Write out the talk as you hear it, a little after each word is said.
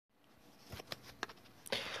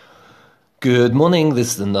Good morning.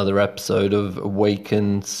 This is another episode of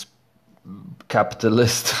Awakened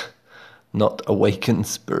Capitalist, not Awakened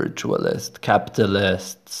Spiritualist,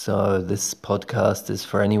 Capitalist. So this podcast is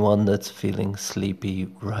for anyone that's feeling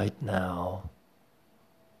sleepy right now.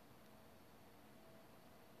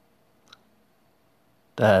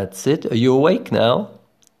 That's it. Are you awake now?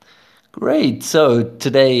 Great. So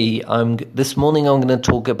this morning I'm going to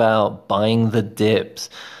talk about buying the dips.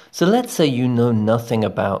 So let's say you know nothing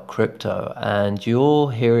about crypto and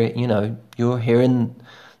you're hearing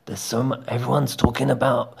there's so much, everyone's talking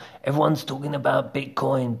about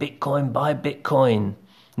Bitcoin, buy Bitcoin.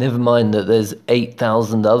 Never mind that there's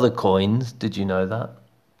 8,000 other coins. Did you know that?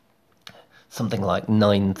 Something like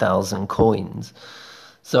 9,000 coins.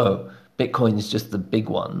 So Bitcoin is just the big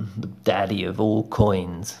one, the daddy of all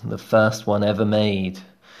coins, the first one ever made.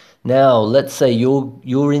 Now, let's say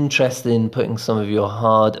you're interested in putting some of your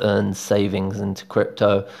hard-earned savings into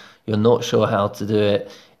crypto. You're not sure how to do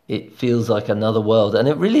it. It feels like another world, and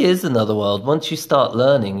it really is another world. Once you start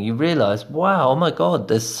learning, you realize, wow, oh my God,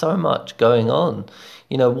 there's so much going on.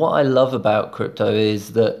 You know, what I love about crypto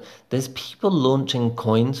is that there's people launching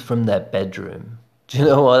coins from their bedroom. Do you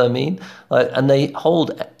know what I mean? And they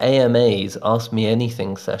hold AMAs, Ask Me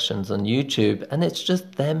Anything sessions on YouTube, and it's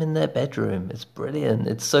just them in their bedroom. It's brilliant.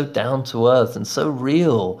 It's so down to earth and so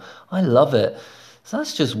real. I love it. So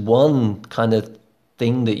that's just one kind of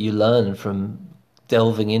thing that you learn from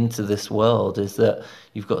delving into this world, is that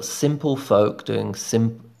you've got simple folk doing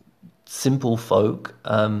simple folk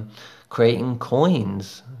creating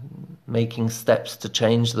coins, making steps to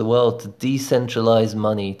change the world, to decentralize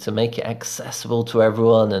money, to make it accessible to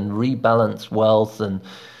everyone and rebalance wealth and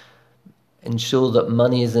ensure that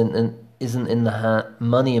money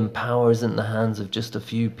money and power isn't in the hands of just a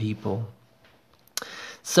few people.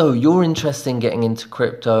 So you're interested in getting into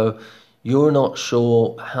crypto. You're not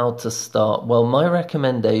sure how to start. Well, my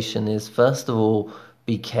recommendation is, first of all,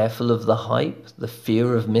 be careful of the hype, the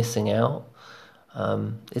fear of missing out.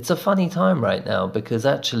 It's a funny time right now because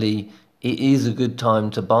actually it is a good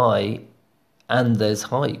time to buy and there's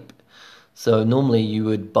hype. So normally you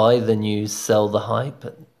would buy the news, sell the hype.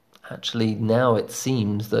 Actually now it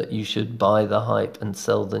seems that you should buy the hype and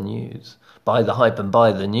sell the news. Buy the hype and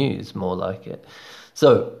buy the news, more like it.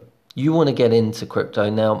 So you want to get into crypto.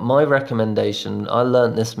 Now my recommendation, I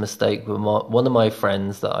learned this mistake with one of my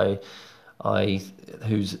friends that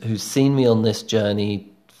who's seen me on this journey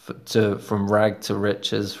from rag to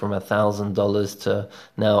riches, from $1,000 to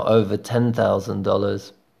now over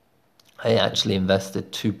 $10,000. I actually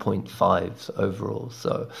invested 2.5 overall.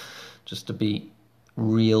 So just to be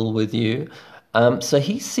real with you. So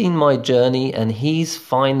he's seen my journey and he's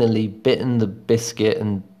finally bitten the biscuit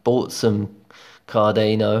and bought some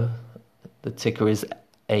Cardano. The ticker is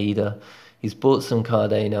ADA. He's bought some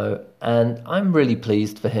Cardano and I'm really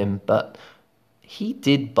pleased for him, but he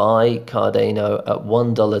did buy Cardano at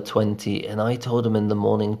 $1.20, and I told him in the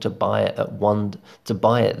morning to buy it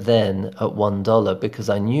then at $1 because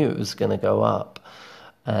I knew it was going to go up,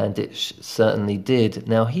 and it certainly did.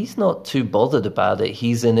 Now he's not too bothered about it.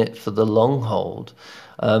 He's in it for the long hold,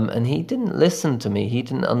 and he didn't listen to me. He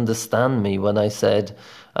didn't understand me when I said,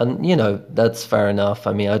 and that's fair enough.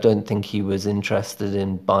 I mean, I don't think he was interested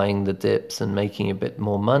in buying the dips and making a bit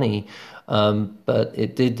more money. But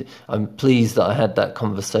it did. I'm pleased that I had that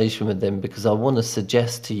conversation with him because I want to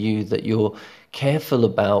suggest to you that you're careful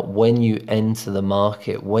about when you enter the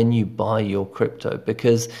market, when you buy your crypto,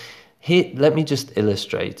 because here, let me just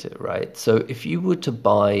illustrate it, right? So if you were to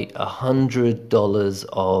buy $100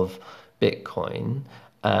 of Bitcoin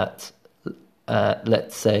at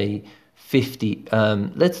let's say 50,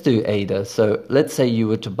 let's do ADA. So let's say you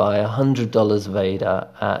were to buy $100 of ADA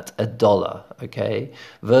at $1, okay,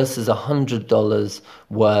 versus $100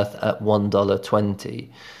 worth at $1.20.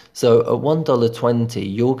 So at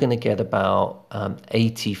 $1.20, you're going to get about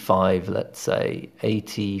 85, let's say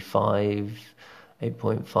 85,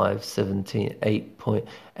 8.5, 17,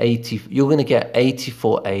 8.80. You're going to get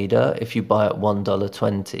 84 ADA if you buy at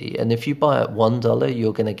 $1.20, and if you buy at $1,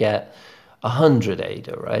 you're going to get 100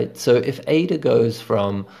 ADA, right? So if ADA goes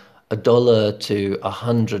from $1 to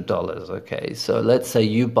 $100, okay, so let's say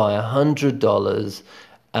you buy $100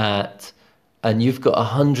 and you've got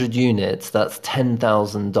 100 units, that's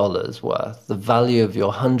 $10,000 worth. The value of your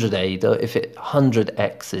 100 ADA, if it 100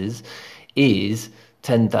 X's, is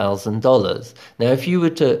 $10,000. Now, if you were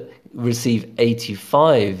to receive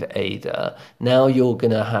 85 ADA, now you're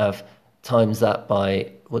going to have times that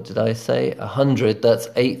by, what did I say? 100, that's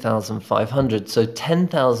 8,500. So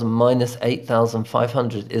 10,000 minus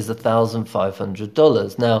 8,500 is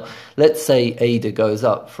 $1,500. Now, let's say ADA goes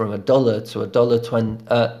up from $1 to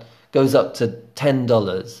 $1.20, goes up to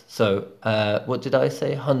 $10. So what did I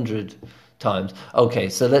say? 100 times. Okay,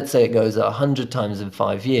 so let's say it goes 100 times in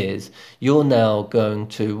 5 years. You're now going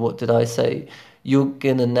to, what did I say? You're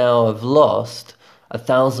going to now have lost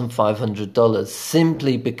 $1,500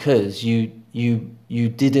 simply because you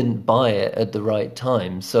didn't buy it at the right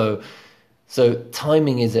time. So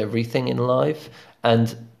timing is everything in life,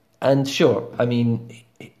 and sure, I mean,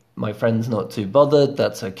 my friend's not too bothered.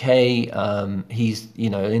 That's okay. He's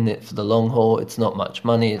in it for the long haul. It's not much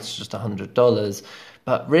money. It's just $100.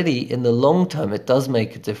 But really, in the long term, it does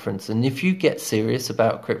make a difference. And if you get serious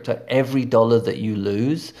about crypto, every dollar that you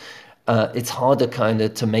lose, it's harder kind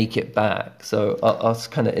of to make it back. So I'll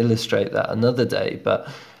kind of illustrate that another day. But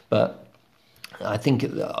I think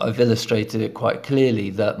I've illustrated it quite clearly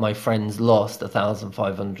that my friends lost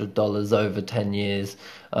 $1,500 over 10 years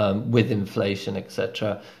with inflation,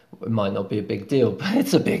 etc. It might not be a big deal, but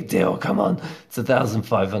it's a big deal. Come on, it's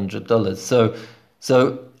 $1,500.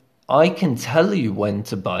 So I can tell you when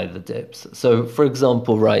to buy the dips. So, for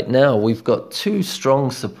example, right now we've got two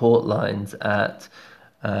strong support lines at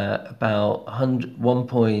about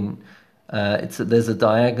 1. There's a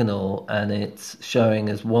diagonal and it's showing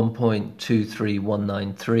as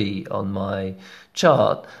 1.23193 on my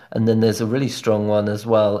chart, and then there's a really strong one as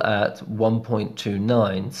well at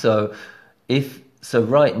 1.29. So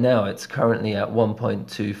right now it's currently at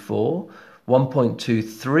 1.24.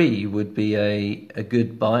 1.23 would be a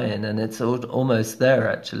good buy-in, and it's almost there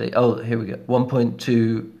actually. Oh, here we go.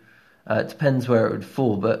 1.2. It depends where it would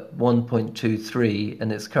fall, but 1.23,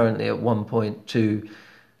 and it's currently at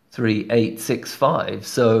 1.23865.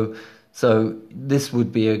 So this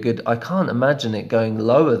would be a good. I can't imagine it going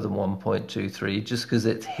lower than 1.23 just because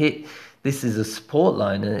it's hit. This is a support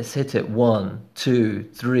line and it's hit at 1, 2,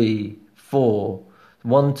 3, 4,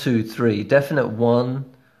 1, 2, 3. Definite 1,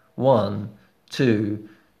 1, 2,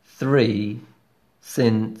 3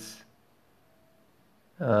 since.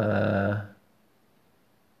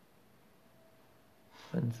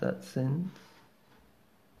 When's that since?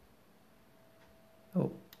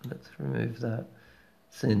 Oh, let's remove that.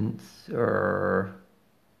 Since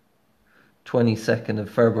 22nd of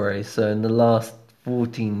February. So in the last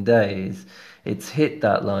 14 days, it's hit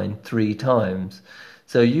that line 3 times.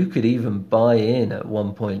 So you could even buy in at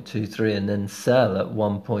 1.23 and then sell at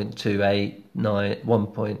 1.289,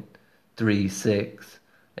 1.36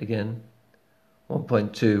 again.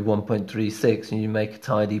 1.2, 1.36, and you make a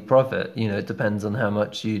tidy profit. It depends on how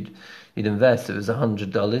much you'd invest. If it was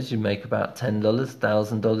 $100, you'd make about $10.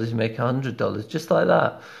 $1,000, you make $100. Just like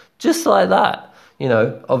that.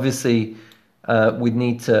 Obviously, we'd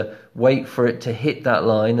need to wait for it to hit that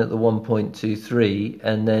line at the 1.23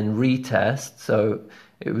 and then retest. So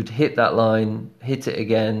it would hit that line, hit it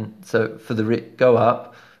again. So for the go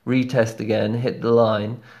up, retest again, hit the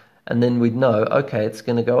line. And then we'd know, okay, it's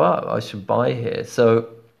going to go up. I should buy here. So,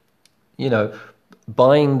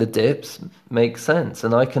 buying the dips makes sense.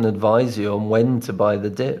 And I can advise you on when to buy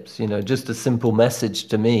the dips. Just a simple message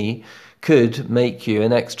to me could make you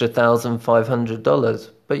an extra $1,500.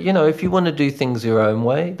 But, if you want to do things your own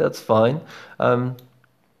way, that's fine.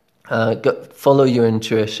 Follow your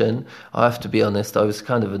intuition. I have to be honest, I was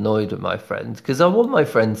kind of annoyed with my friends because I want my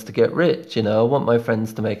friends to get rich, I want my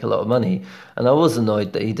friends to make a lot of money, and I was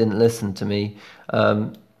annoyed that he didn't listen to me.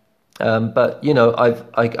 But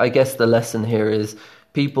I guess the lesson here is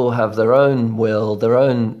people have their own will, their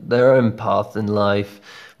own path in life.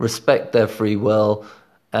 Respect their free will,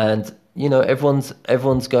 and everyone's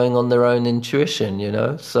going on their own intuition,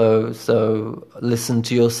 so listen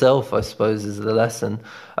to yourself, I suppose, is the lesson.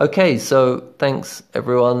 Okay, so thanks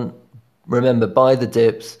everyone. Remember, buy the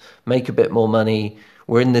dips, make a bit more money.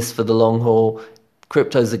 We're in this for the long haul.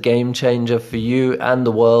 Crypto's a game changer for you and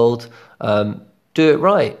the world. Do it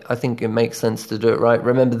right. I think it makes sense to do it right.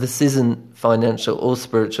 Remember, this isn't financial or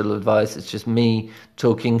spiritual advice. It's just me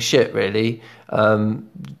talking shit, really.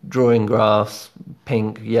 Drawing graphs,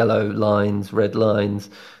 pink, yellow lines, red lines,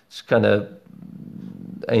 just kind of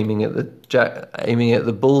aiming at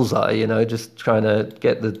the bullseye, just trying to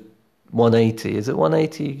get the 180. Is it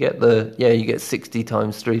 180? You get 60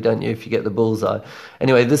 times 3, don't you, if you get the bullseye.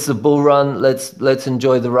 Anyway, this is a bull run. Let's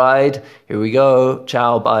enjoy the ride. Here we go.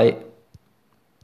 Ciao, bye.